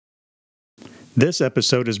This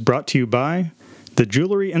episode is brought to you by the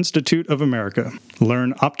Jewelry Institute of America.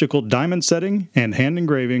 Learn optical diamond setting and hand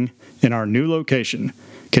engraving in our new location,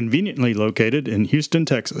 conveniently located in Houston,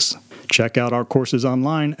 Texas. Check out our courses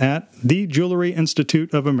online at the Jewelry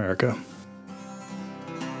Institute of America.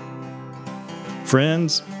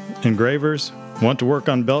 Friends, engravers, want to work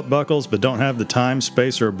on belt buckles but don't have the time,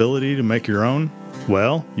 space, or ability to make your own?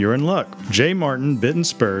 Well, you're in luck. J. Martin Bit &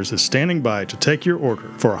 Spurs is standing by to take your order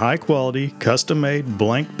for high-quality, custom-made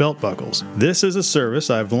blank belt buckles. This is a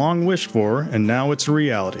service I've long wished for, and now it's a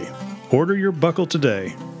reality. Order your buckle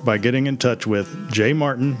today by getting in touch with J.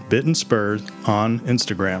 Martin Bit & Spurs on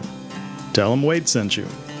Instagram. Tell them Wade sent you.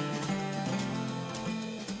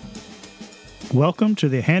 Welcome to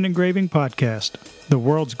the Hand Engraving Podcast, the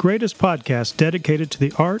world's greatest podcast dedicated to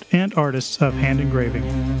the art and artists of hand engraving.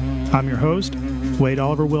 I'm your host, Wade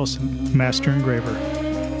Oliver Wilson, Master Engraver.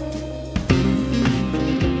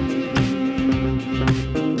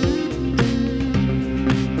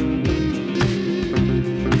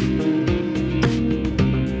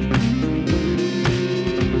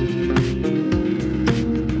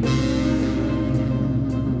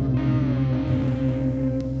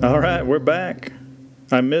 All right, we're back.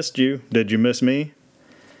 I missed you. Did you miss me?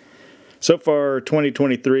 So far,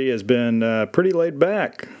 2023 has been pretty laid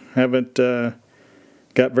back. Haven't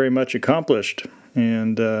got very much accomplished,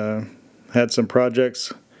 and had some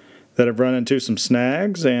projects that have run into some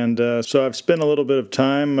snags, and so I've spent a little bit of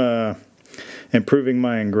time improving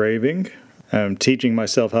my engraving. I'm teaching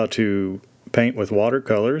myself how to paint with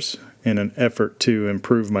watercolors in an effort to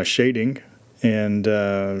improve my shading, and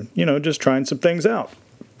just trying some things out.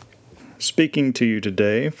 Speaking to you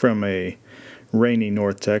today from a rainy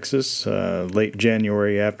North Texas, late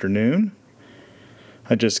January afternoon.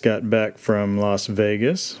 I just got back from Las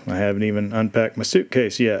Vegas. I haven't even unpacked my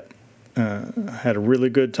suitcase yet. I had a really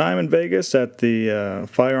good time in Vegas at the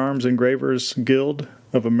Firearms Engravers Guild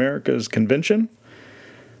of America's convention.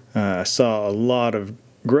 I saw a lot of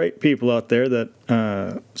great people out there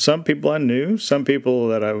that some people I knew, some people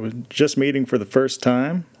that I was just meeting for the first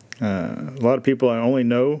time, a lot of people I only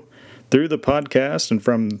know through the podcast and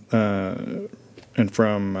from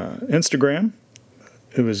Instagram.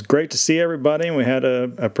 It was great to see everybody, and we had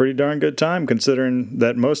a pretty darn good time, considering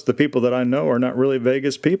that most of the people that I know are not really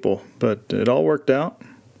Vegas people, but it all worked out.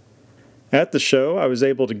 At the show, I was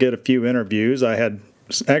able to get a few interviews. I had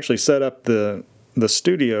actually set up the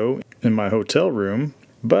studio in my hotel room,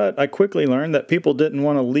 but I quickly learned that people didn't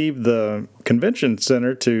want to leave the convention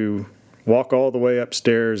center to walk all the way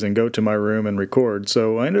upstairs and go to my room and record.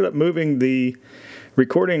 So I ended up moving the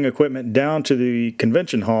recording equipment down to the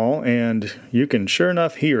convention hall, and you can sure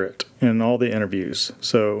enough hear it in all the interviews.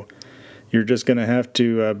 So you're just going to have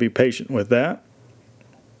to be patient with that.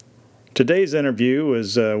 Today's interview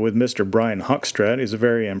was with Mr. Brian Hochstrat. He's a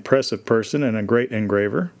very impressive person and a great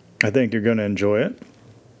engraver. I think you're going to enjoy it.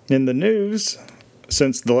 In the news,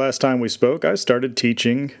 since the last time we spoke, I started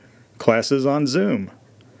teaching classes on Zoom.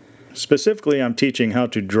 Specifically, I'm teaching how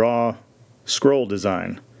to draw scroll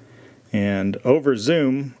design. And over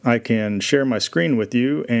Zoom, I can share my screen with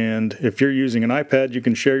you, and if you're using an iPad, you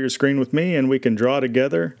can share your screen with me, and we can draw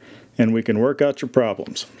together, and we can work out your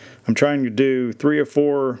problems. I'm trying to do 3 or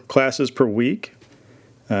 4 classes per week.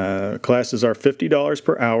 Classes are $50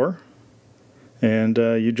 per hour, and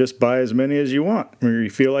you just buy as many as you want, or you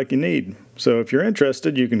feel like you need. So if you're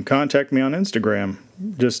interested, you can contact me on Instagram.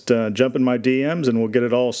 Just jump in my DMs, and we'll get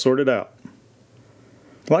it all sorted out.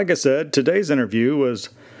 Like I said, today's interview was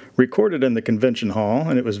recorded in the convention hall,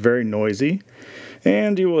 and it was very noisy,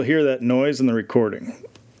 and you will hear that noise in the recording.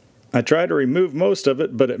 I tried to remove most of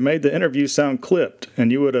it, but it made the interview sound clipped,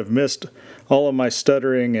 and you would have missed all of my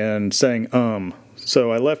stuttering and saying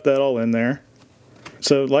so I left that all in there.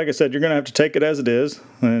 So like I said, you're going to have to take it as it is,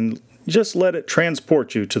 and just let it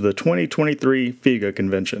transport you to the 2023 FIGA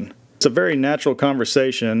convention. It's a very natural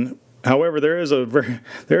conversation. However, there is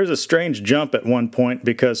a strange jump at one point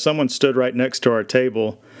because someone stood right next to our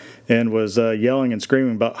table and was yelling and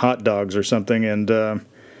screaming about hot dogs or something, and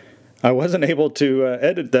I wasn't able to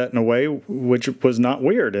edit that in a way which was not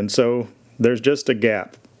weird, and so there's just a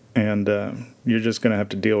gap, and you're just going to have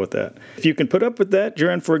to deal with that. If you can put up with that, you're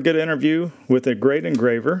in for a good interview with a great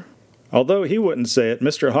engraver. Although he wouldn't say it,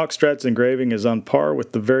 Mr. Hochstrat's engraving is on par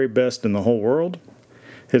with the very best in the whole world.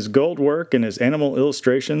 His gold work and his animal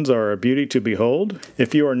illustrations are a beauty to behold.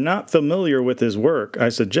 If you are not familiar with his work, I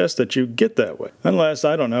suggest that you get that way. Unless,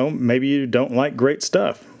 I don't know, maybe you don't like great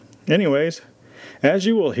stuff. Anyways, as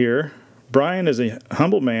you will hear, Brian is a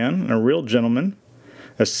humble man, a real gentleman,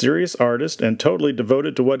 a serious artist, and totally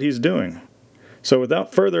devoted to what he's doing. So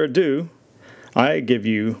without further ado, I give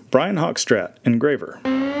you Brian Hochstrat, engraver.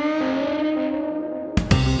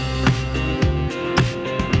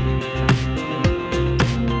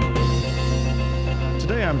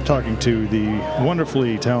 Today I'm talking to the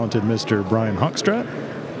wonderfully talented Mr. Brian Hochstrat.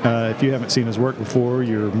 If you haven't seen his work before,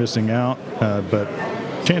 you're missing out, but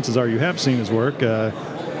chances are you have seen his work.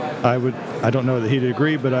 I don't know that he'd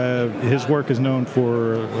agree, but his work is known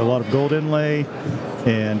for a lot of gold inlay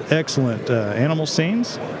and excellent animal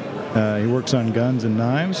scenes. He works on guns and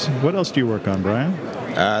knives. What else do you work on, Brian?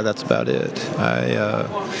 That's about it.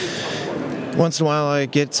 Once in a while I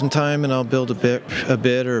get some time and I'll build a bit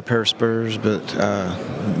or a pair of spurs, but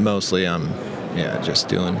mostly I'm just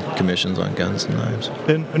doing commissions on guns and knives.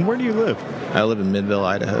 And where do you live? I live in Midville,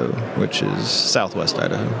 Idaho, which is southwest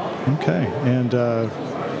Idaho. Okay, and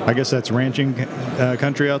I guess that's ranching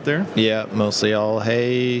country out there? Yeah, mostly all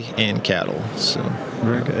hay and cattle. So.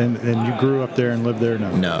 Very good. And you grew up there and lived there now?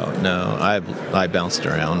 No. I bounced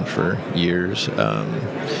around for years.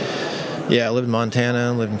 I lived in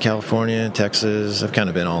Montana, lived in California, Texas. I've kind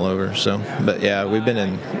of been all over. So, but yeah, we've been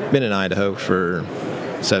in Idaho for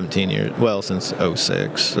 17 years. Well, since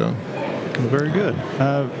 '06. So. Very good.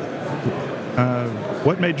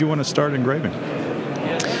 What made you want to start engraving?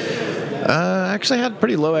 I actually had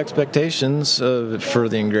pretty low expectations for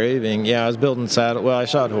the engraving. Yeah, I was building saddle. Well, I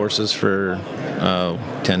shot horses for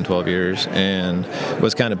 10, 12 years and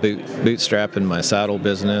was kind of bootstrapping my saddle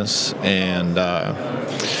business. And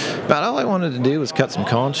about all I wanted to do was cut some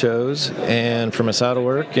conchos and for my saddle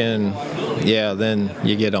work. And then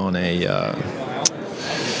you get on a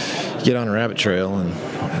rabbit trail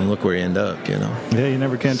and look where you end up. Yeah, you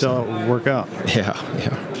never can tell how it will work out. Yeah.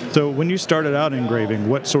 So when you started out engraving,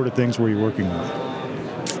 what sort of things were you working on?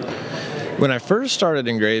 When I first started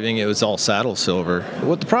engraving, it was all saddle silver.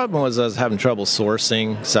 What the problem was, I was having trouble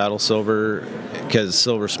sourcing saddle silver because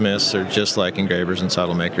silversmiths are just like engravers and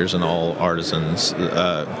saddle makers and all artisans.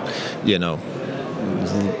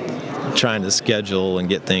 Trying to schedule and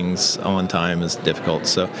get things on time is difficult.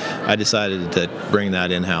 So I decided to bring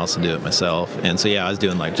that in-house and do it myself. And so, I was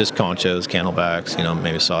doing like just conchos, cantlebacks,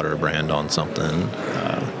 maybe solder a brand on something.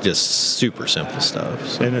 Just super simple stuff.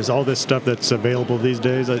 So. And is all this stuff that's available these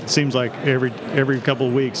days? It seems like every couple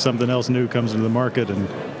of weeks something else new comes into the market, and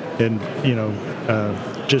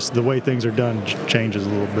just the way things are done changes a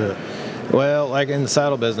little bit. Well, like in the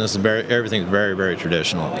saddle business, everything's very, very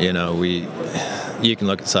traditional. You can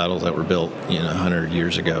look at saddles that were built, 100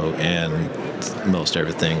 years ago, and most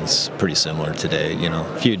everything's pretty similar today.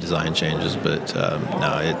 A few design changes, but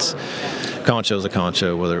no, it's concho's a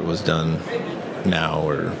concho, whether it was done now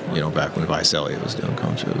or back when Vice Elliott was doing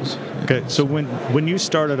conchos. Okay, so when you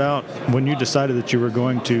started out, when you decided that you were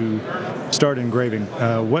going to start engraving,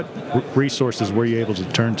 what resources were you able to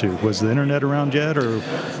turn to? Was the internet around yet, or?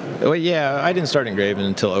 Well, I didn't start engraving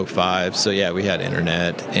until '05, so we had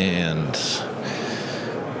internet. And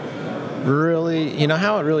really,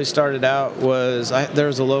 how it really started out was there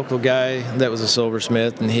was a local guy that was a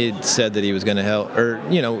silversmith, and he'd said that he was going to help, or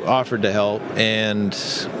offered to help. And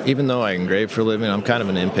even though I engrave for a living, I'm kind of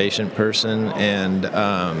an impatient person, and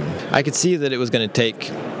I could see that it was going to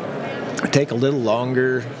take a little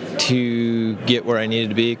longer to get where I needed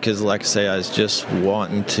to be, because like I say, I was just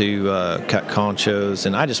wanting to cut conchos,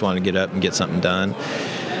 and I just wanted to get up and get something done.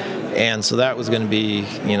 And so that was going to be,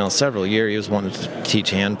 several years. He was wanting to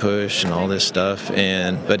teach hand push and all this stuff.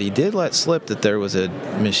 But he did let slip that there was a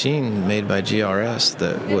machine made by GRS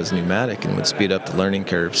that was pneumatic and would speed up the learning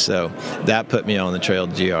curve. So that put me on the trail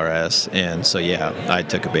to GRS. And so, I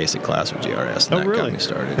took a basic class with GRS. And that got me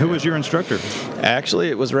started. Who was your instructor? Actually,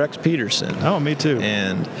 it was Rex Peterson. Oh, me too.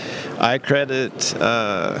 And I credit,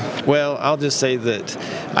 I'll just say that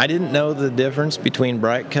I didn't know the difference between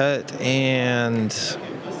bright cut and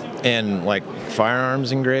like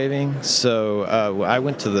firearms engraving. So I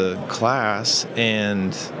went to the class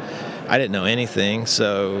and I didn't know anything.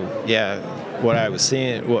 So what I was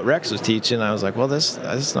seeing, what Rex was teaching, I was like, well, this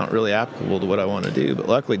is not really applicable to what I want to do. But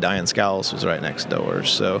luckily, Diane Scalise was right next door.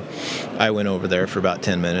 So I went over there for about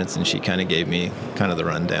 10 minutes, and she kind of gave me kind of the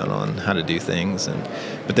rundown on how to do things.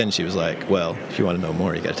 But then she was like, well, if you want to know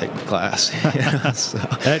more, you got to take the class. So.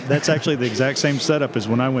 That's actually the exact same setup as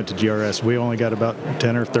when I went to GRS. We only got about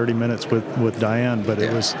 10 or 30 minutes with Diane, but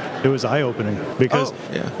it was eye-opening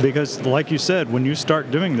because like you said, when you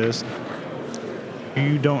start doing this,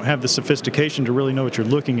 you don't have the sophistication to really know what you're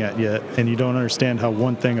looking at yet, and you don't understand how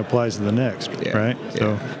one thing applies to the next, right?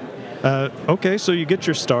 Yeah. So, so you get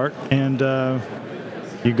your start, and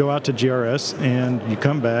you go out to GRS, and you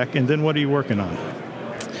come back, and then what are you working on?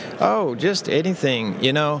 Oh, just anything.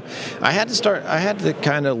 I had to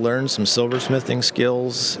kind of learn some silversmithing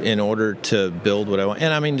skills in order to build what I want.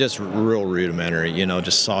 And I mean, just real rudimentary,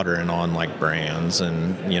 just soldering on like brands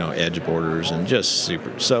and, edge borders and just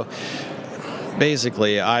super. So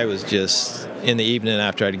basically, I was just in the evening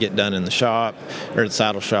after I'd get done in the shop or the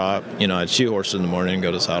saddle shop, I'd shoe horses in the morning,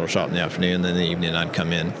 go to the saddle shop in the afternoon, and then in the evening I'd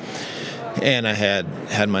come in. And I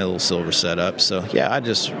had my little silver set up, so yeah, I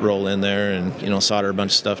just roll in there and solder a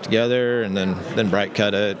bunch of stuff together, and then bright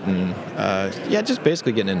cut it, and just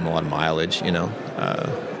basically getting in a lot of mileage, and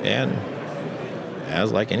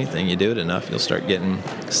as like anything, you do it enough, you'll start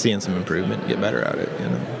seeing some improvement, and get better at it,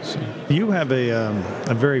 So. You have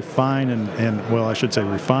a very fine and well, I should say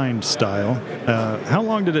refined style. How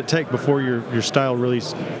long did it take before your style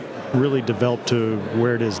really developed to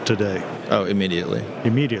where it is today? Oh, immediately.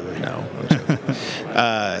 Immediately? No, I'm joking.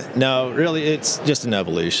 No, really, it's just an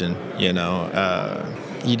evolution,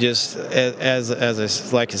 You just,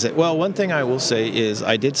 like I said, well, one thing I will say is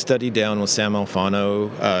I did study down with Sam Alfano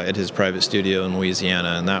at his private studio in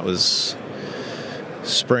Louisiana, and that was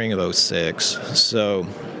spring of '06. So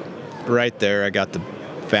right there, I got the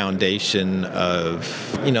foundation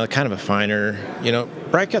of, kind of a finer,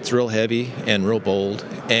 bright cut's real heavy and real bold,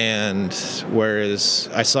 and whereas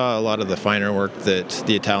I saw a lot of the finer work that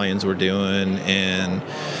the Italians were doing and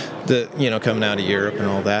coming out of Europe and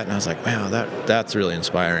all that, and I was like, wow, that's really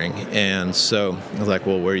inspiring. And so I was like,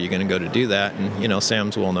 well, where are you going to go to do that? And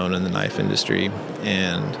Sam's well known in the knife industry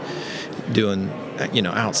and doing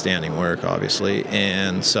outstanding work, obviously.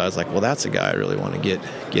 And so I was like, well, that's a guy I really want to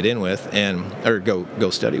get in with or go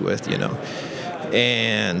study with,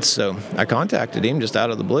 And so I contacted him just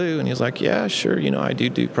out of the blue, and he was like, yeah, sure, I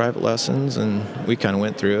do private lessons, and we kind of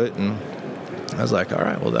went through it, and I was like, all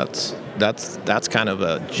right, well, that's kind of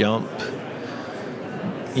a jump,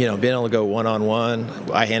 being able to go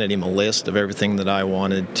one-on-one. I handed him a list of everything that I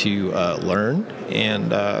wanted to learn,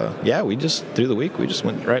 and we just, through the week, we just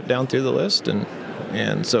went right down through the list,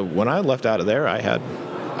 and so when I left out of there, I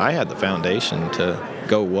had the foundation to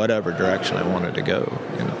go whatever direction I wanted to go.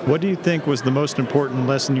 What do you think was the most important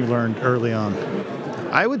lesson you learned early on?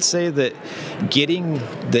 I would say that getting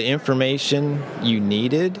the information you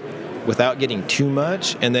needed without getting too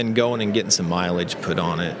much, and then going and getting some mileage put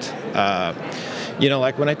on it.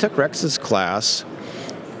 Like when I took Rex's class,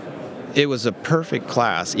 it was a perfect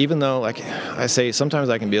class, even though, like I say, sometimes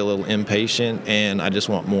I can be a little impatient and I just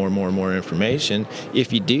want more and more and more information.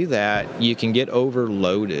 If you do that, you can get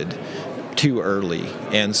overloaded too early.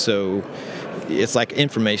 And so it's like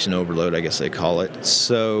information overload, I guess they call it.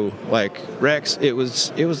 So like Rex, it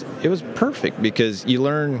was perfect because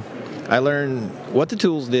I learned what the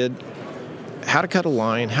tools did, how to cut a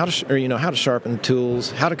line, how to sharpen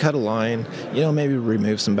tools, how to cut a line, maybe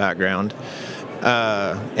remove some background,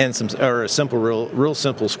 and a simple, real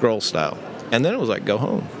simple scroll style. And then it was like, go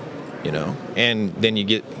home, and then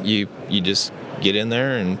you just get in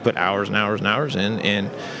there and put hours and hours and hours in, and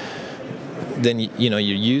then, you're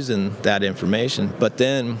using that information. But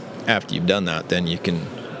then after you've done that, then you can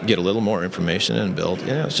get a little more information and build.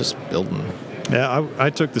 It's just building. Yeah,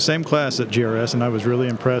 I took the same class at GRS, and I was really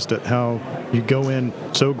impressed at how you go in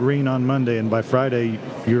so green on Monday, and by Friday,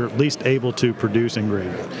 you're at least able to produce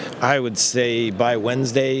engraving. I would say by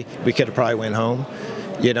Wednesday, we could have probably went home,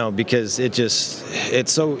 because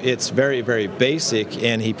it's very, very basic,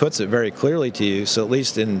 and he puts it very clearly to you. So at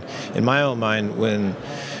least in my own mind, when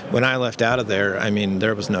I left out of there, I mean,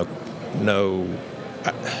 there was no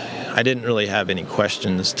I didn't really have any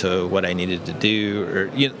questions to what I needed to do, or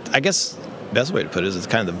I guess best way to put it is it's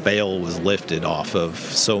kind of the veil was lifted off of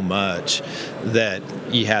so much that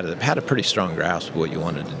you had a pretty strong grasp of what you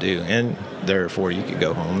wanted to do, and therefore you could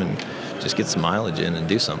go home and just get some mileage in and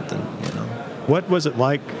do something. What was it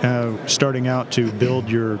like starting out to build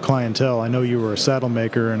your clientele? I know you were a saddle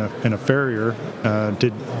maker and a farrier.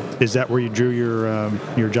 Is that where you drew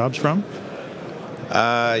your jobs from?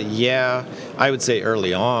 Yeah, I would say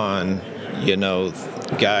early on,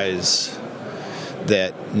 guys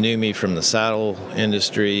that knew me from the saddle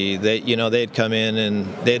industry, they'd come in and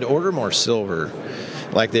they'd order more silver.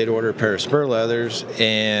 Like they'd order a pair of spur leathers,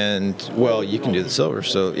 and well, you can do the silver,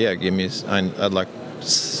 so yeah, I'd like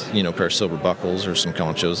a pair of silver buckles or some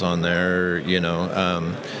conchos on there,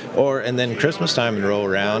 and then Christmas time would roll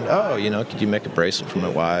around. Oh, could you make a bracelet for my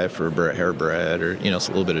wife, or a hair braid, or a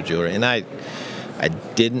little bit of jewelry? And I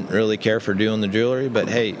didn't really care for doing the jewelry, but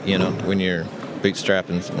hey, when you're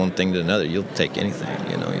bootstrapping one thing to another, you'll take anything.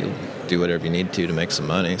 You'll do whatever you need to make some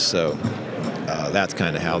money. So that's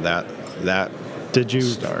kind of how that Did you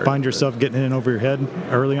started. find yourself getting in over your head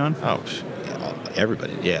early on? Oh,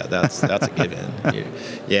 everybody. Yeah, that's a given.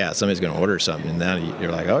 Yeah, somebody's going to order something, and now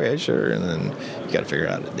you're like, okay, sure, and then you got to figure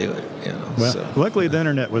out how to do it. Well, so. Luckily the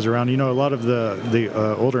internet was around. A lot of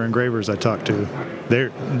the older engravers I talked to,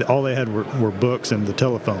 all they had were books and the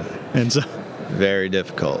telephone, and so. Very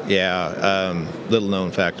difficult. Yeah. Little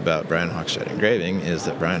known fact about Brian Hochstrat engraving is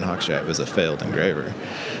that Brian Hochstrat was a failed engraver.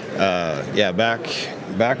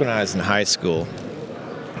 Back when I was in high school,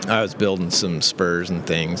 I was building some spurs and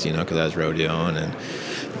things, because I was rodeoing and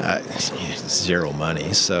zero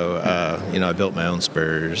money. So, I built my own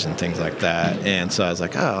spurs and things like that. And so I was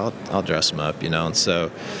like, I'll dress them up, And so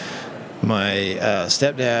my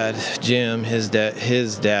stepdad, Jim, his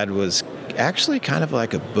dad was actually kind of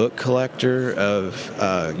like a book collector of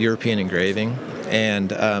European engraving,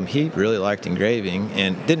 and he really liked engraving,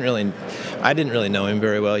 and I didn't really know him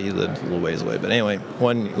very well. He lived a little ways away, but anyway,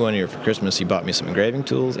 one year for Christmas he bought me some engraving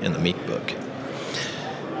tools and the Meek book.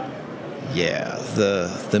 Yeah,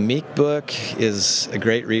 the Meek book is a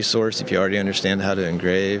great resource if you already understand how to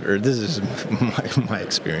engrave, or this is my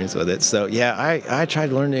experience with it. So yeah, I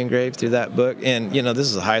tried to learn to engrave through that book, and this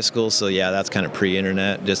is a high school, so yeah, that's kind of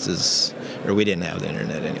pre-internet, or we didn't have the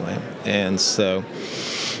internet anyway. And so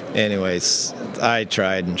anyways, I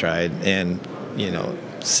tried, and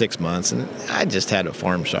 6 months, and I just had a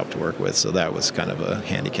farm shop to work with, so that was kind of a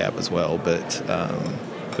handicap as well.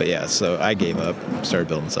 But yeah, so I gave up, started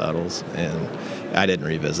building saddles, and I didn't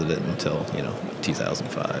revisit it until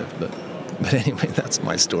 2005. But anyway, that's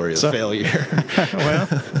my story of failure.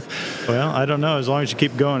 well, I don't know. As long as you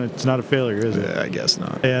keep going, it's not a failure, is it? Yeah, I guess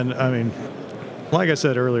not. And I mean, like I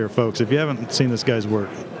said earlier, folks, if you haven't seen this guy's work,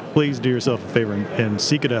 please do yourself a favor and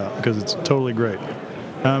seek it out, because it's totally great.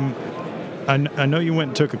 I know you went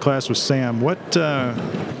and took a class with Sam. What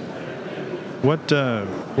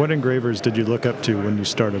engravers did you look up to when you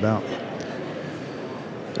started out?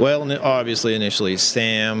 Well, obviously initially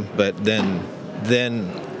Sam, but then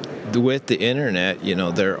with the internet,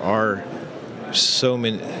 there are so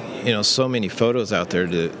many photos out there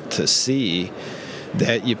to see,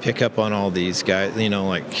 that you pick up on all these guys,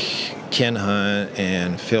 like Ken Hunt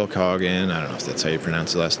and Phil Coggin. I don't know if that's how you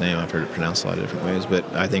pronounce the last name. I've heard it pronounced a lot of different ways, but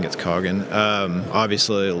I think it's Coggin.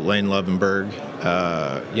 Obviously, Lane Lovenberg.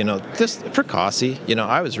 Just for Cossie,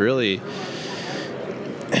 I was really,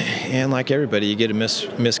 and like everybody, you get a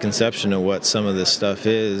misconception of what some of this stuff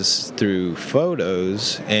is through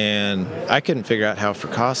photos, and I couldn't figure out how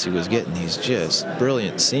Fracassi was getting these just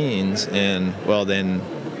brilliant scenes, and well, then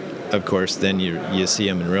of course, then you see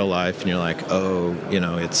them in real life, and you're like, oh,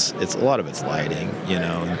 it's a lot of it's lighting,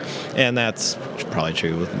 and that's probably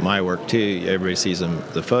true with my work too. Everybody sees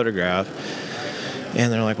the photograph, and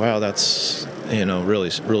they're like, wow, that's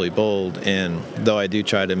really, really bold. And though I do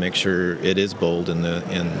try to make sure it is bold in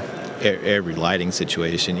every lighting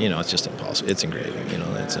situation, it's just impossible. It's engraving,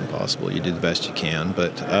 it's impossible. You do the best you can,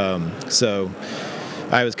 but so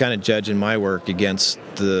I was kind of judging my work against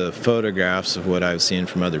the photographs of what I was seeing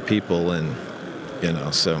from other people, and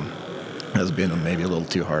so I was being maybe a little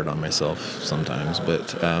too hard on myself sometimes.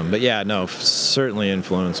 But yeah, no, certainly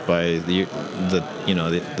influenced by the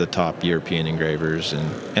top European engravers,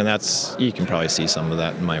 and that's, you can probably see some of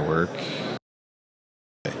that in my work.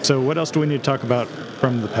 So what else do we need to talk about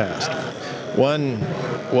from the past? One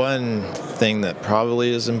thing that probably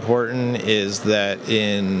is important is that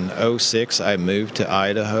in 2006 I moved to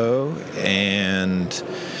Idaho, and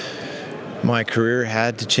my career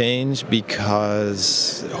had to change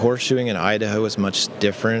because horseshoeing in Idaho is much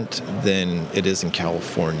different than it is in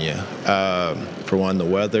California. For one, the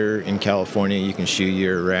weather in California, you can shoe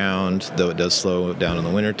year-round, though it does slow down in the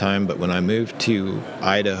wintertime. But when I moved to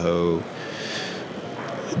Idaho,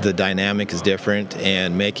 the dynamic is different,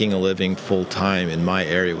 and making a living full-time in my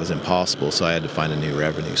area was impossible, so I had to find a new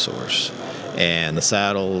revenue source. And the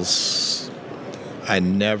saddles, I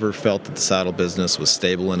never felt that the saddle business was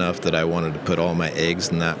stable enough that I wanted to put all my eggs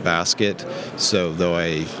in that basket. So though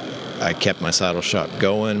I kept my saddle shop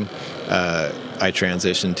going, I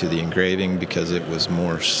transitioned to the engraving because it was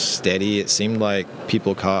more steady. It seemed like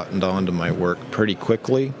people cottoned on to my work pretty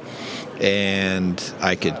quickly, and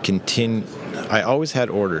I could continue. I always had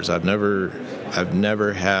orders. I've never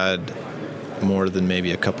had more than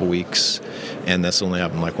maybe a couple weeks, and that's only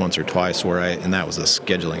happened like once or twice and that was a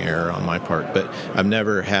scheduling error on my part. But I've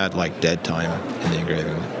never had like dead time in the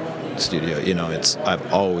engraving studio.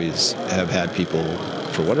 I've always have had people,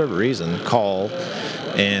 for whatever reason, call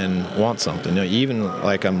and want something. Even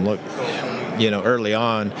like early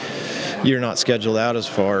on, you're not scheduled out as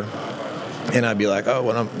far. And I'd be like, oh,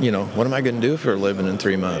 what am I going to do for a living in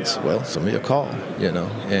 3 months? Well, somebody will call,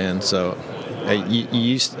 And so I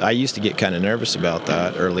used to get kind of nervous about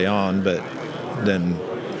that early on, but then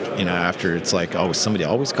after it's like somebody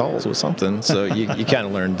always calls with something, so you kind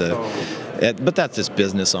of learn but that's just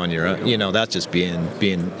business on your own. That's just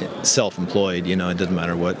being self-employed. It doesn't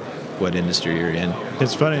matter what industry you're in.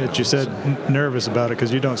 It's funny that you said nervous about it,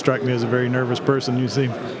 because you don't strike me as a very nervous person. You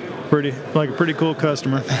seem like a pretty cool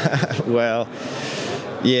customer. Well,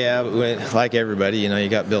 yeah, like everybody, you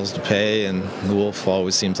got bills to pay, and the wolf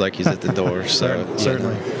always seems like he's at the door. So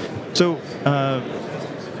certainly. So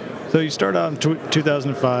you start out in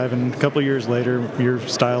 2005, and a couple of years later, your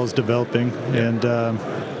style is developing. Yeah. And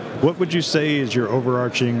what would you say is your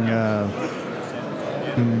overarching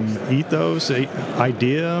ethos,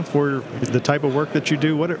 idea for the type of work that you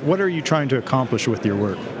do? What are you trying to accomplish with your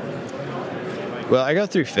work? Well, I go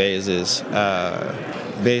through phases.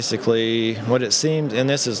 Basically, what it seemed, and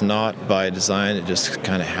this is not by design, it just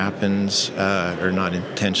kind of happens, or not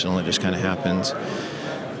intentional, it just kind of happens,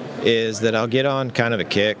 is that I'll get on kind of a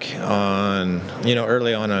kick on,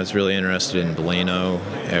 early on I was really interested in Bellino,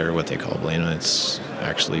 or what they call Bellino. It's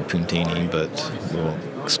actually Puntini, but we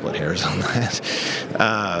won't split hairs on that.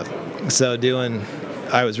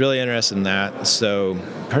 I was really interested in that. So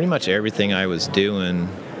pretty much everything I was doing,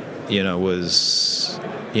 was,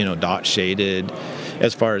 dot shaded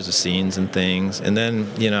as far as the scenes and things. And then,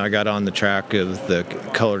 I got on the track of the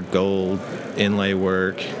colored gold inlay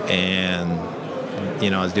work, and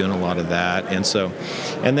I was doing a lot of that, and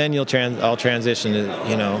then I'll transition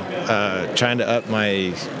to, trying to up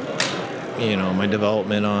my, my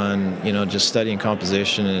development on, just studying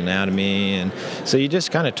composition and anatomy, and so you just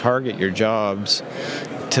kind of target your jobs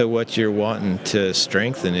to what you're wanting to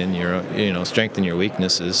strengthen in your, strengthen your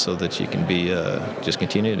weaknesses, so that you can be, just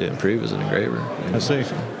continue to improve as an engraver. I see.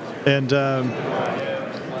 And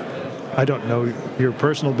I don't know your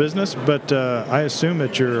personal business, but I assume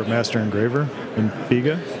that you're a master engraver in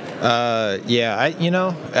Figa. Yeah,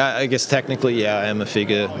 I guess technically, yeah, I am a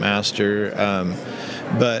Figa master,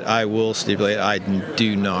 but I will stipulate I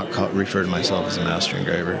do not refer to myself as a master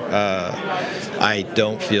engraver. I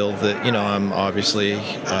don't feel that, I'm obviously,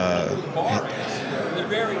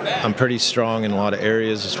 I'm pretty strong in a lot of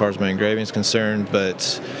areas as far as my engraving is concerned,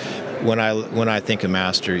 but when I think of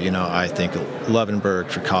master, I think of Lovenberg,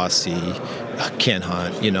 Fracassi, Ken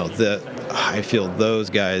Hunt. I feel those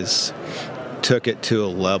guys took it to a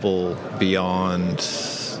level beyond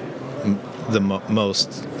the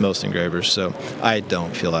most engravers. So I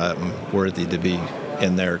don't feel I'm worthy to be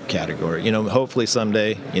in their category. Hopefully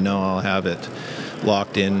someday, I'll have it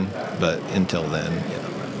locked in, but until then,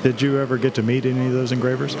 Did you ever get to meet any of those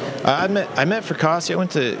engravers? I met Fracassi. I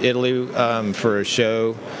went to Italy for a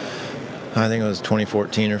show. I think it was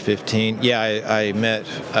 2014 or 15. Yeah, I met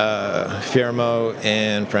Fermo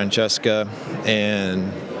and Francesca,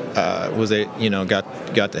 and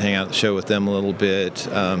got to hang out at the show with them a little bit.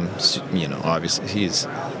 Obviously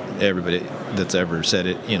everybody that's ever said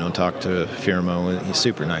it, talked to Fermo. He's a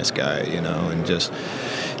super nice guy, and just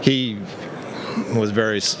he was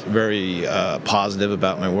very, very positive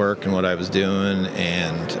about my work and what I was doing,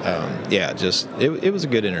 and it was a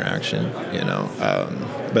good interaction,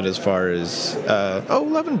 But as far as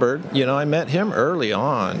Levenberg, I met him early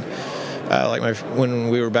on, when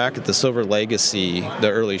we were back at the Silver Legacy, the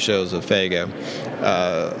early shows of Fega.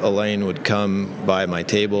 Elaine would come by my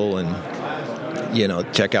table and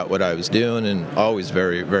check out what I was doing, and always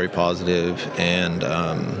very, very positive, and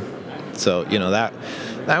so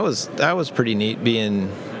that was pretty neat, being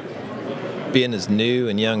as new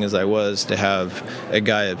and young as I was, to have a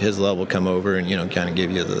guy of his level come over and kind of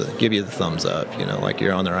give you the thumbs up, like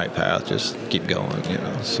you're on the right path, just keep going,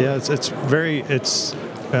 So. Yeah, it's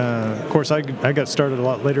of course I got started a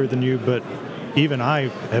lot later than you, but even I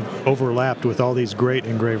have overlapped with all these great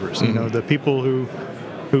engravers. Mm-hmm. The people who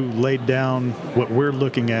laid down what we're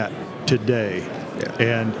looking at today. Yeah.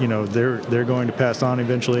 And they're going to pass on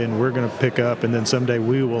eventually, and we're going to pick up, and then someday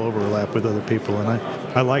we will overlap with other people. And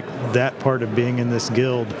I like that part of being in this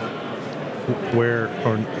guild,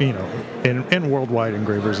 and worldwide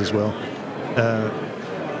engravers as well.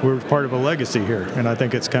 We're part of a legacy here, and I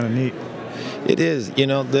think it's kind of neat. It is.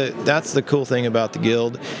 That's the cool thing about the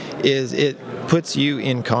guild, is it puts you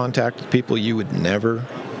in contact with people you would never.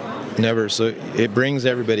 So it brings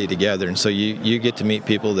everybody together, and so you get to meet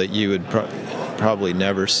people that you would probably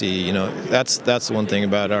never see. That's the one thing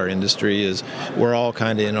about our industry, is we're all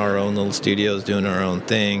kind of in our own little studios doing our own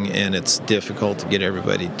thing, and it's difficult to get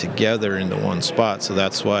everybody together into one spot. So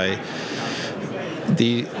that's why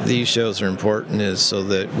these shows are important, is so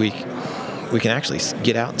that we can actually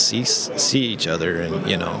get out and see each other, and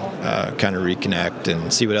kind of reconnect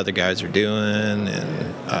and see what other guys are doing,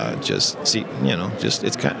 and just see,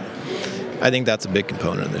 it's kind of, I think that's a big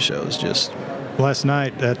component of the show, is just last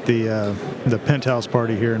night at the penthouse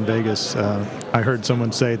party here in Vegas, I heard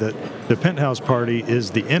someone say that the penthouse party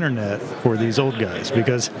is the internet for these old guys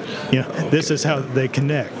because, this is how they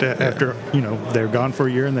connect after, they're gone for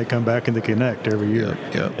a year and they come back and they connect every year.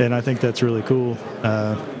 Yep. And I think that's really cool.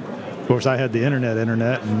 Of course, I had the internet, and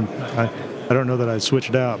I don't know that I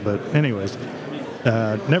switched out, but anyways.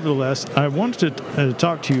 Nevertheless, I wanted to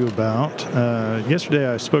talk to you about, yesterday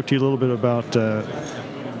I spoke to you a little bit about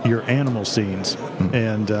your animal scenes.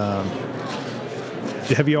 And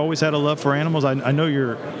have you always had a love for animals? I know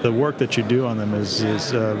the work that you do on them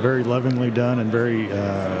is very lovingly done and very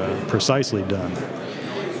precisely done.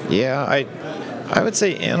 Yeah, I would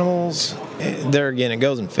say animals, there again, it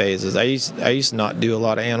goes in phases. I used to not do a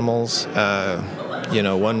lot of animals.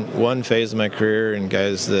 One phase of my career, and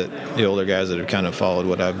the older guys that have kind of followed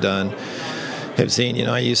what I've done have seen,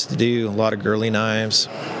 I used to do a lot of girly knives.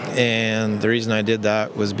 And the reason I did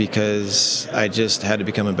that was because I just had to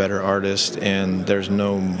become a better artist, and there's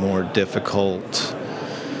no more difficult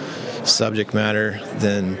subject matter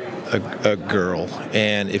than a girl.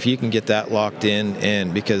 And if you can get that locked in,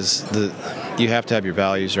 and because you have to have your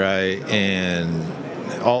values right, and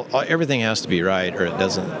everything has to be right, or it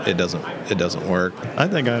doesn't work. I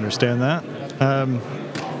think I understand that.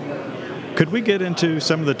 Could we get into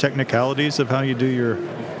some of the technicalities of how you do your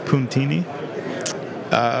puntini?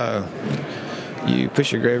 You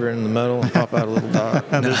push your graver in the metal and pop out a little dot.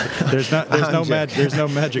 There's no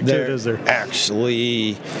magic to it, is there?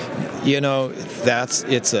 Actually,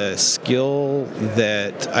 it's a skill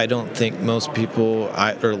that I don't think most people,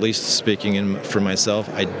 or at least speaking for myself,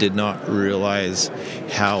 I did not realize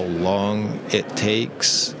how long it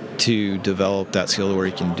takes to develop that skill where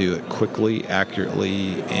you can do it quickly,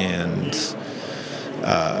 accurately, and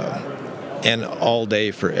all day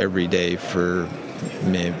for every day for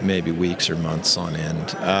maybe weeks or months on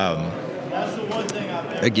end.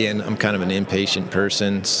 Again, I'm kind of an impatient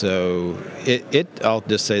person, so I'll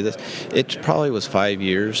just say this, it probably was 5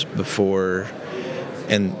 years before,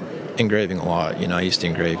 and engraving a lot. I used to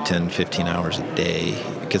engrave 10, 15 hours a day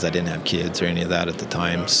because I didn't have kids or any of that at the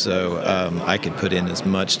time, so I could put in as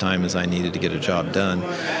much time as I needed to get a job done.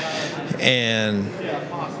 And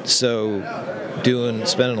so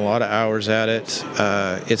spending a lot of hours at it,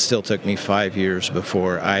 it still took me 5 years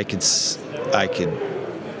before I could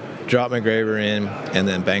drop my graver in and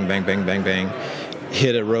then bang, bang, bang, bang, bang,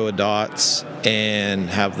 hit a row of dots and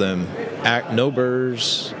have them no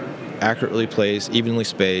burrs, accurately placed, evenly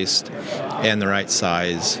spaced, and the right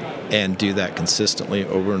size, and do that consistently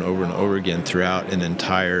over and over and over again throughout an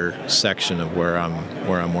entire section of where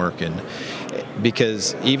I'm working.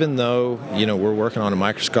 Because even though, we're working on a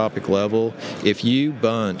microscopic level, if you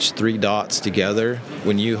bunch 3 dots together,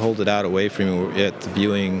 when you hold it out away from you at the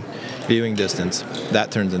viewing distance, that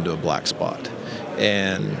turns into a black spot.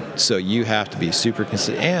 And so you have to be super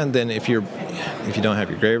consistent. And then if you don't have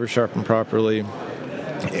your graver sharpened properly,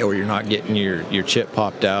 or you're not getting your chip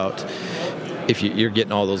popped out, if you're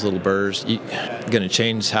getting all those little burrs, you're going to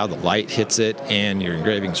change how the light hits it, and your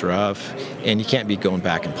engraving's rough, and you can't be going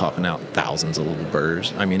back and popping out thousands of little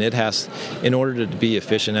burrs. I mean, in order to be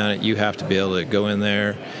efficient at it, you have to be able to go in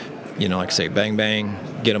there, like I say, bang, bang,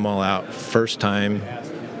 get them all out first time.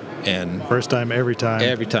 And first time, every time.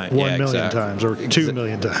 Every time, 1 million times, or 2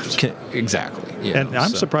 million times. Exactly. And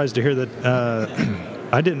I'm surprised to hear that.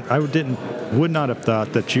 I would not have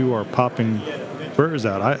thought that you are popping burrs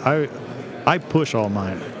out. I push all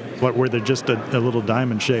mine, where they're just a little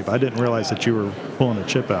diamond shape. I didn't realize that you were pulling a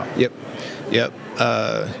chip out. Yep.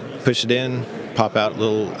 Push it in, pop out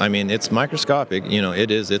little. I mean, it's microscopic.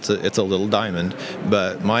 It's a little diamond.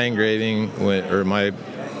 But my engraving, or my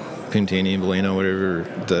puntini, Bellino, whatever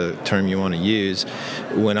the term you want to use,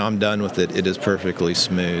 when I'm done with it, it is perfectly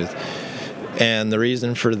smooth. And the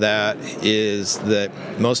reason for that is that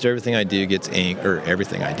most everything I do gets inked,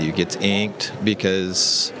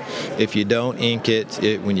 because if you don't ink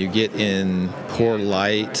it, when you get in poor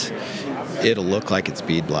light, it'll look like it's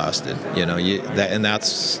bead blasted. And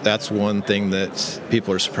that's one thing that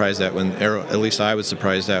people are surprised at, at least I was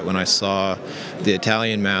surprised at when I saw the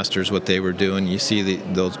Italian masters, what they were doing. You see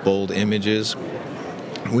those bold images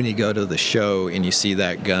when you go to the show and you see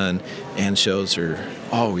that gun, and shows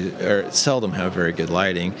seldom have very good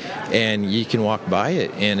lighting, and you can walk by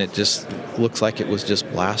it and it just looks like it was just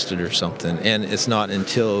blasted or something. And it's not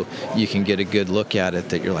until you can get a good look at it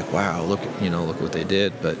that you're like, wow, look what they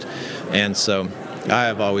did. And so I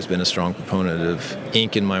have always been a strong proponent of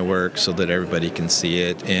inking my work so that everybody can see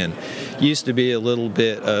it. And used to be a little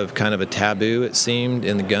bit of kind of a taboo, it seemed,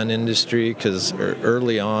 in the gun industry, because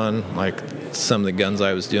early on, like some of the guns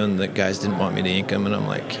I was doing, the guys didn't want me to ink them, and I'm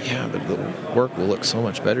like, yeah, but the work will look so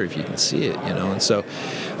much better if you can see it, you know. And so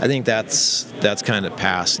I think that's kind of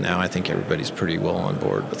past now. I think everybody's pretty well on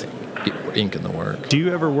board with inking the work. Do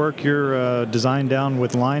you ever work your design down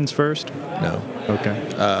with lines first? No. Okay.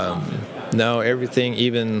 No, everything,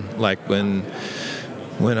 even like when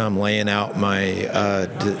I'm laying out my,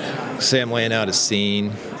 say I'm laying out a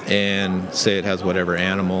scene and say it has whatever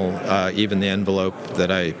animal, even the envelope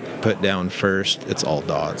that I put down first, it's all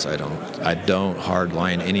dots. I don't hard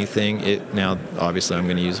line anything. Now, obviously, I'm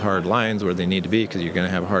going to use hard lines where they need to be because you're going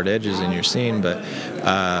to have hard edges in your scene, but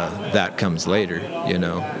that comes later, you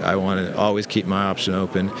know. I want to always keep my option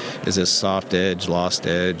open. Is this soft edge, lost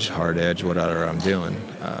edge, hard edge, whatever I'm doing.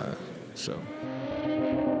 So. Is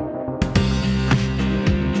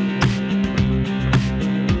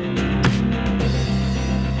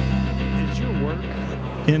your work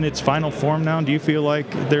in its final form now? Do you feel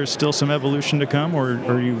like there's still some evolution to come, or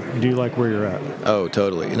do you like where you're at? Oh,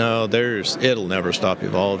 totally. No, it'll never stop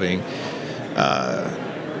evolving.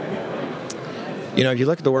 You know, if you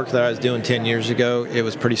look at the work that I was doing 10 years ago, it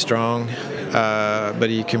was pretty strong.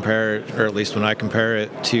 But you compare it, or at least when I compare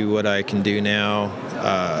it to what I can do now,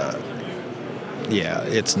 yeah,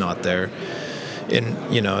 it's not there.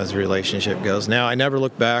 And, you know, as a relationship goes. Now, I never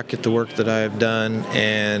look back at the work that I've done,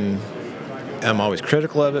 and I'm always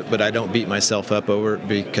critical of it, but I don't beat myself up over it,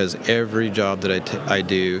 because every job that I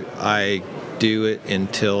do it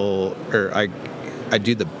until, or I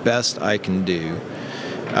do the best I can do.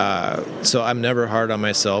 So I'm never hard on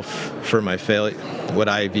myself for my failure. What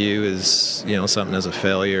I view is, you know, something as a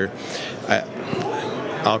failure.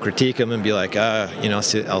 I'll critique them and be like, you know,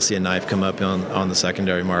 I'll see a knife come up on the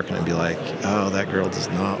secondary market and be like, oh, that girl does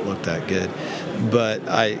not look that good. But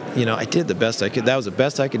I did the best I could. That was the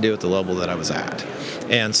best I could do at the level that I was at.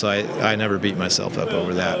 And so I never beat myself up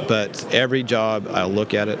over that. But every job, I'll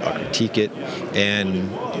look at it, I'll critique it,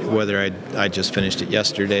 and whether I just finished it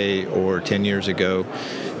yesterday or 10 years ago,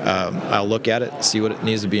 I'll look at it, see what it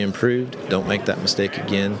needs to be improved. Don't make that mistake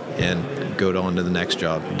again, and go on to the next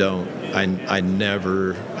job. I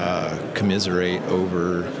never commiserate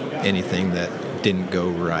over anything that didn't go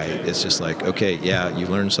right. It's just like, okay, yeah, you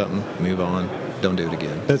learned something, move on, don't do it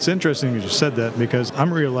again. That's interesting you just said that, because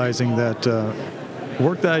I'm realizing that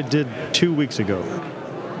work that I did 2 weeks ago,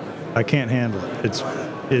 I can't handle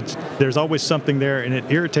it. There's always something there, and it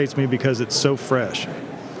irritates me because it's so fresh.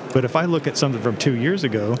 But if I look at something from 2 years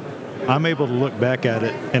ago, I'm able to look back at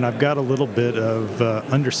it, and I've got a little bit of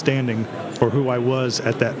understanding for who I was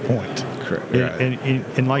at that point. Correct.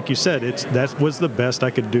 And like you said, that was the best I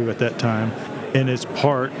could do at that time, and it's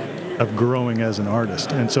part of growing as an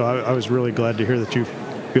artist. And so I was really glad to hear that you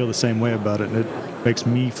feel the same way about it, and it makes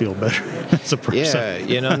me feel better as a person. Yeah,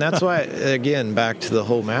 you know, and that's why, again, back to the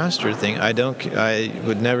whole master thing, I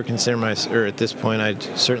would never consider or at this point, I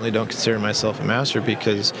certainly don't consider myself a master,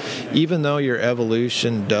 because even though your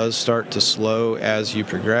evolution does start to slow as you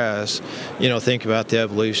progress, you know, think about the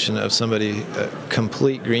evolution of somebody,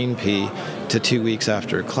 complete green pea, to 2 weeks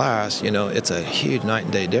after a class. You know, it's a huge night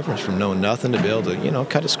and day difference from knowing nothing to be able to, you know,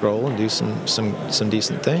 cut a scroll and do some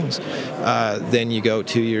decent things. Then you go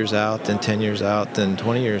 2 years out, then 10 years out, then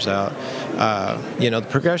 20 years out. You know, the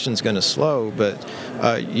progression's going to slow, but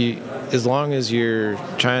as long as you're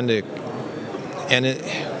trying to, and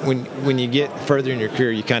when you get further in your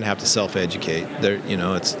career, you kind of have to self-educate. There, you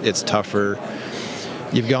know, it's tougher.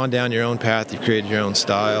 You've gone down your own path. You've created your own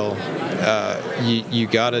style. You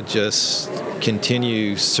got to just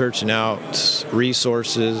continue searching out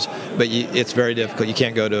resources, but it's very difficult. You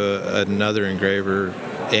can't go to another engraver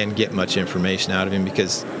and get much information out of him,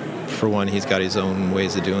 because, for one, he's got his own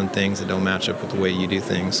ways of doing things that don't match up with the way you do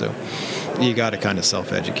things. So you got to kind of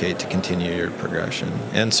self-educate to continue your progression.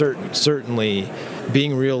 And certainly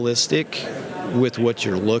being realistic with what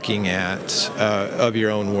you're looking at of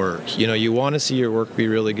your own work. You know, you want to see your work be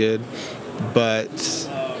really good, but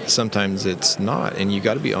sometimes it's not, and you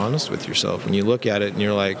got to be honest with yourself when you look at it and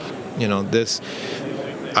you're like, you know, this,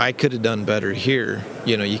 I could have done better here.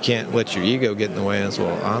 You know, you can't let your ego get in the way as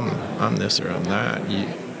well. I'm this or I'm that.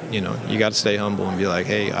 You know, you got to stay humble and be like,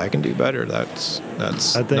 hey, I can do better. That's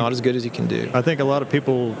not as good as you can do. I think a lot of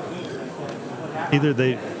people, either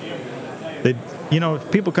they you know,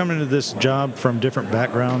 people come into this job from different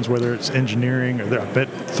backgrounds, whether it's engineering, or I bet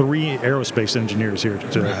 3 aerospace engineers here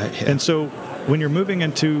today. Right, yeah. And so when you're moving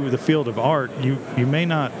into the field of art, you may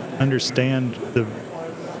not understand the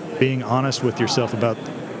being honest with yourself about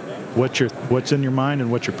what's in your mind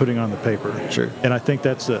and what you're putting on the paper. Sure. And I think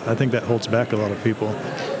that holds back a lot of people.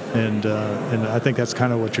 And I think that's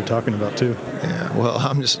kind of what you're talking about too. Yeah. Well,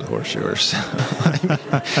 I'm just a horseshoer. So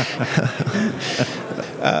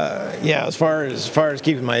yeah. As far as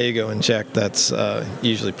keeping my ego in check, that's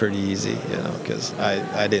usually pretty easy, because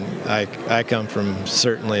I come from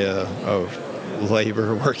certainly a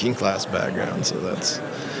labor working class background, so that's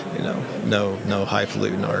no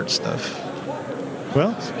highfalutin art stuff.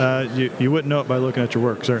 Well, you wouldn't know it by looking at your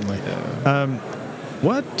work, certainly. Yeah.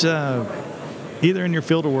 What either in your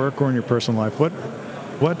field of work or in your personal life,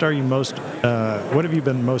 what are you most what have you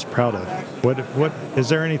been most proud of? What is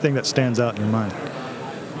there anything that stands out in your mind?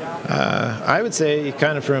 I would say,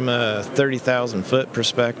 kind of from a 30,000 foot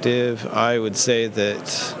perspective, I would say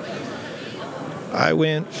that I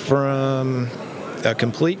went from a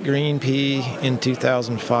complete green pea in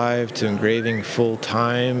 2005 to engraving full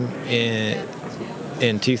time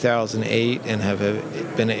in 2008, and have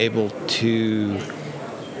been able to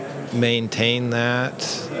maintain that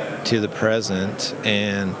to the present.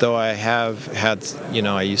 And though I have had,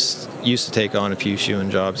 I used to take on a few shoeing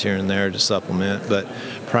jobs here and there to supplement, but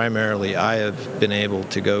primarily I have been able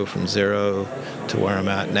to go from zero to where I'm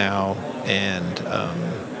at now and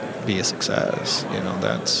be a success.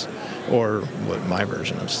 That's, or what my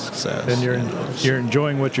version of success. And you're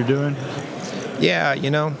enjoying what you're doing? Yeah,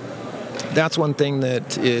 that's one thing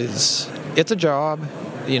that it's a job.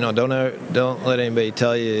 Don't let anybody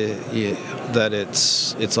tell you that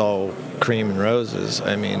it's all cream and roses.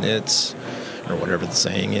 I mean, or whatever the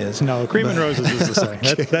saying is. No, cream and roses is the saying.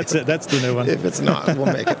 Okay. That's it. That's the new one. If it's not, we'll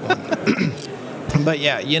make it one. But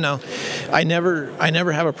yeah, I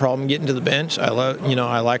never have a problem getting to the bench. I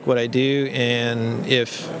like what I do, and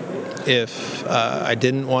if I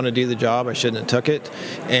didn't want to do the job, I shouldn't have took it.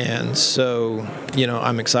 And so,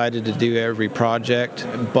 I'm excited to do every project.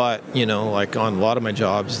 But, like on a lot of my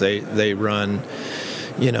jobs, they run,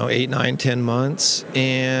 8, 9, 10 months.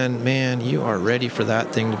 And, man, you are ready for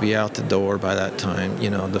that thing to be out the door by that time.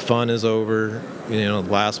 The fun is over. The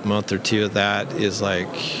last month or two of that is like,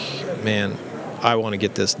 man, I want to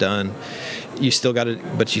get this done. You still got to,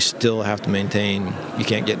 but you still have to maintain. You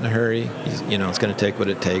can't get in a hurry. It's going to take what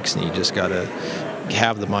it takes, and you just got to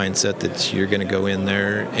have the mindset that you're going to go in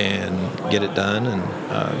there and get it done, and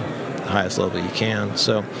the highest level you can.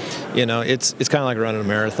 So, it's kind of like running a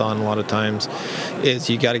marathon. A lot of times, is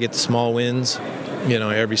you got to get the small wins,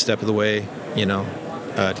 every step of the way,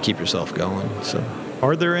 to keep yourself going. So,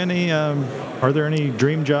 are there any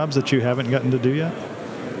dream jobs that you haven't gotten to do yet?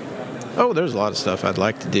 Oh, there's a lot of stuff I'd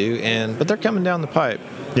like to do, but they're coming down the pipe.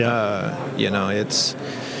 Yeah. It's,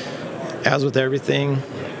 as with everything,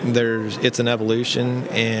 it's an evolution,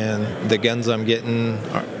 and the guns I'm getting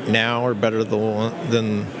now are better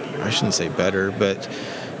than, I shouldn't say better, but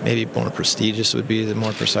maybe more prestigious would be the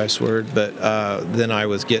more precise word, but than I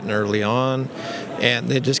was getting early on, and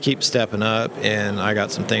they just keep stepping up, and I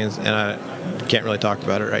got some things, and I can't really talk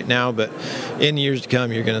about it right now, but in years to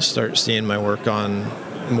come, you're going to start seeing my work on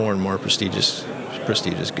more and more prestigious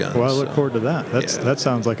guns. Well, I look forward to that. That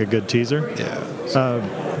sounds like a good teaser. Yeah.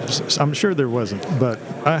 I'm sure there wasn't, but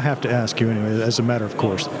I have to ask you anyway, as a matter of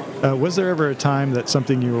course. Was there ever a time that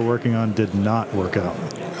something you were working on did not work out?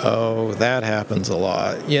 Oh, that happens a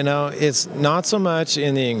lot. It's not so much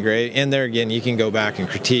in the engraving. And there again, you can go back and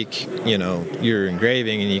critique, your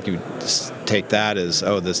engraving, and you can take that as,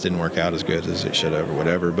 oh, this didn't work out as good as it should have, or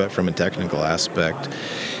whatever. But from a technical aspect,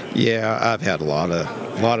 yeah, I've had a lot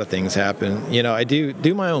of things happen. I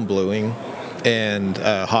do my own bluing and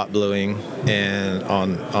hot bluing, and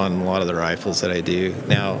on a lot of the rifles that I do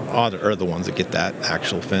now are the ones that get that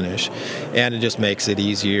actual finish, and it just makes it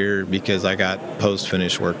easier because I got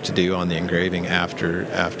post-finish work to do on the engraving after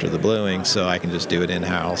the bluing, so I can just do it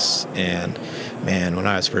in-house. And man, when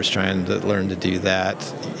I was first trying to learn to do that,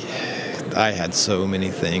 I had so many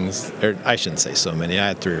things, or I shouldn't say so many, I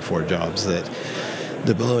had 3 or 4 jobs that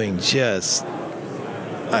the bluing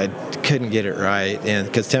I couldn't get it right, and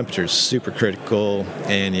because temperature is super critical,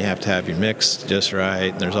 and you have to have your mix just right,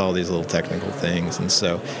 and there's all these little technical things, and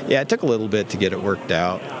so yeah, it took a little bit to get it worked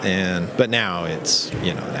out, but now it's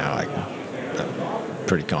now I'm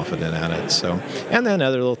pretty confident at it. So, and then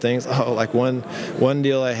other little things, like one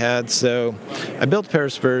deal I had. So I built a pair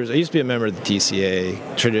of spurs. I used to be a member of the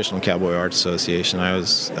TCA, Traditional Cowboy Arts Association. I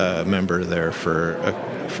was a member there for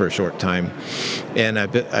a short time, and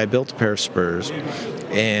I built a pair of spurs,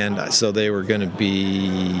 and so they were going to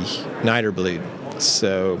be niter blued.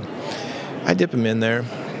 So I dip them in there,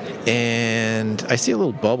 and I see a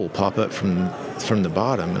little bubble pop up from the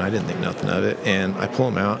bottom, and I didn't think nothing of it, and I pull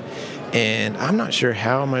them out, And I'm not sure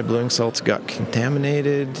how my bluing salts got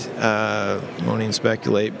contaminated. Won't even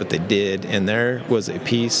speculate, but they did. And there was a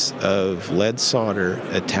piece of lead solder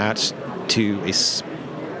attached to a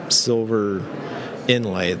silver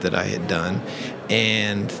inlay that I had done.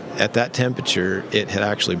 And at that temperature, it had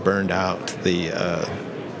actually burned out the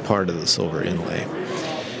part of the silver inlay.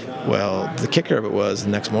 Well, the kicker of it was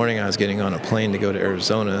the next morning I was getting on a plane to go to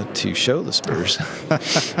Arizona to show the spurs.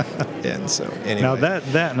 And so anyway. Now that's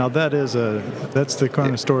the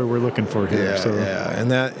kind of story we're looking for here. Yeah, so. yeah.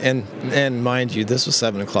 And mind you, this was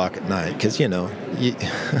 7:00 at night because you never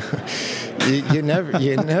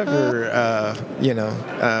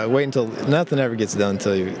wait until nothing ever gets done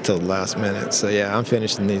till the last minute. So yeah, I'm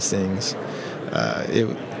finishing these things.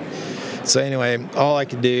 So anyway, all I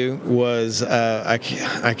could do was I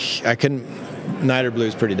couldn't. Niter blue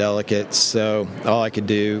is pretty delicate, so all I could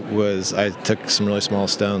do was I took some really small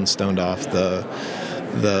stones, stoned off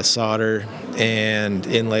the solder, and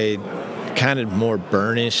inlaid kind of more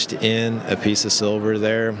burnished in a piece of silver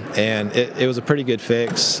there, and it was a pretty good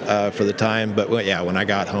fix for the time. But when I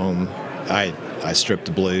got home, I stripped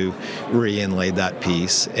the blue, re-inlaid that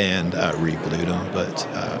piece, and re-blued them. But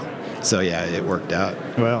so yeah, it worked out.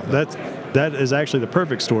 Well, that is actually the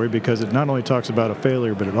perfect story because it not only talks about a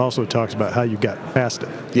failure, but it also talks about how you got past it.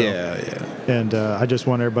 So, yeah. And I just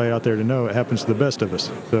want everybody out there to know it happens to the best of us.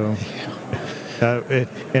 So,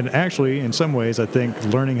 and actually, in some ways, I think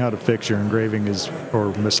learning how to fix your engraving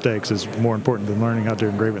or mistakes is more important than learning how to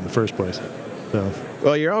engrave it in the first place. So.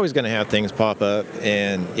 Well, you're always going to have things pop up,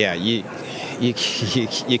 and yeah, you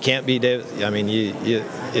can't be.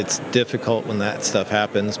 It's difficult when that stuff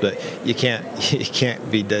happens, but you can't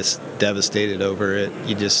be devastated over it.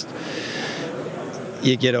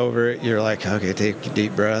 You get over it. You're like, okay, take a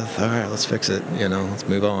deep breath. All right, let's fix it. Let's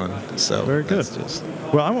move on. So very good.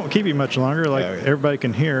 Well, I won't keep you much longer. Like everybody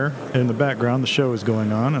can hear in the background, the show is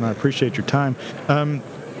going on, and I appreciate your time.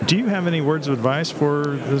 Do you have any words of advice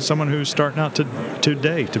for someone who's starting out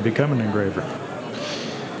today to become an engraver?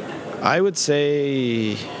 I would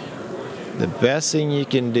say the best thing you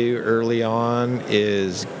can do early on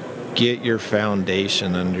is get your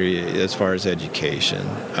foundation under you as far as education.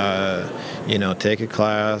 Take a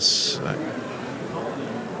class,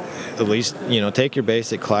 at least, take your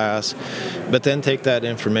basic class, but then take that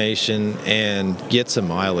information and get some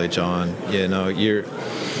mileage on.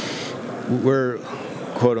 We're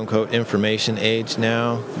quote-unquote information age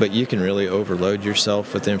now, but you can really overload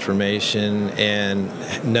yourself with information, and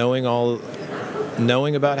knowing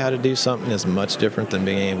about how to do something is much different than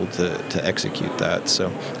being able to execute that.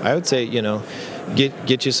 So I would say, get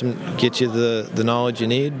you the knowledge you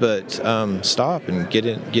need, but stop and get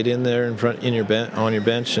in there on your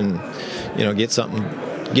bench and get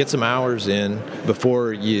some hours in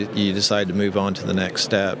before you decide to move on to the next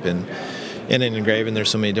step. And in engraving, there's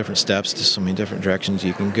so many different steps, to so many different directions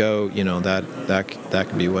you can go. That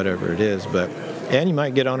could be whatever it is, and you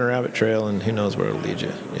might get on a rabbit trail, and who knows where it'll lead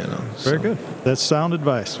you. Very good. That's sound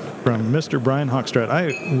advice from Mr. Brian Hochstrat.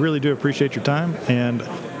 I really do appreciate your time, and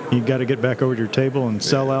you got to get back over to your table and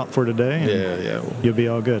sell out for today. And yeah. You'll be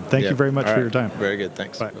all good. Thank you very much for your time. Very good.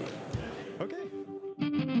 Thanks. Bye.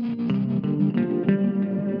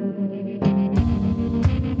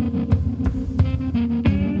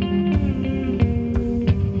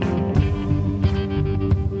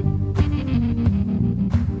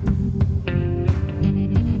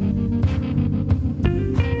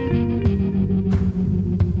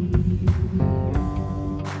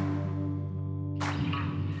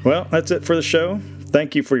 Well, that's it for the show.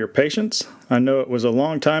 Thank you for your patience. I know it was a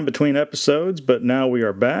long time between episodes, but now we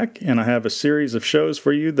are back, and I have a series of shows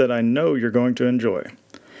for you that I know you're going to enjoy.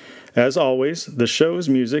 As always, the show's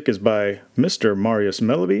music is by Mr. Marius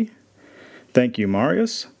Melleby. Thank you,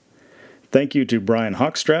 Marius. Thank you to Brian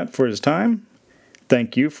Hochstrat for his time.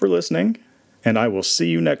 Thank you for listening, and I will see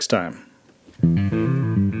you next time.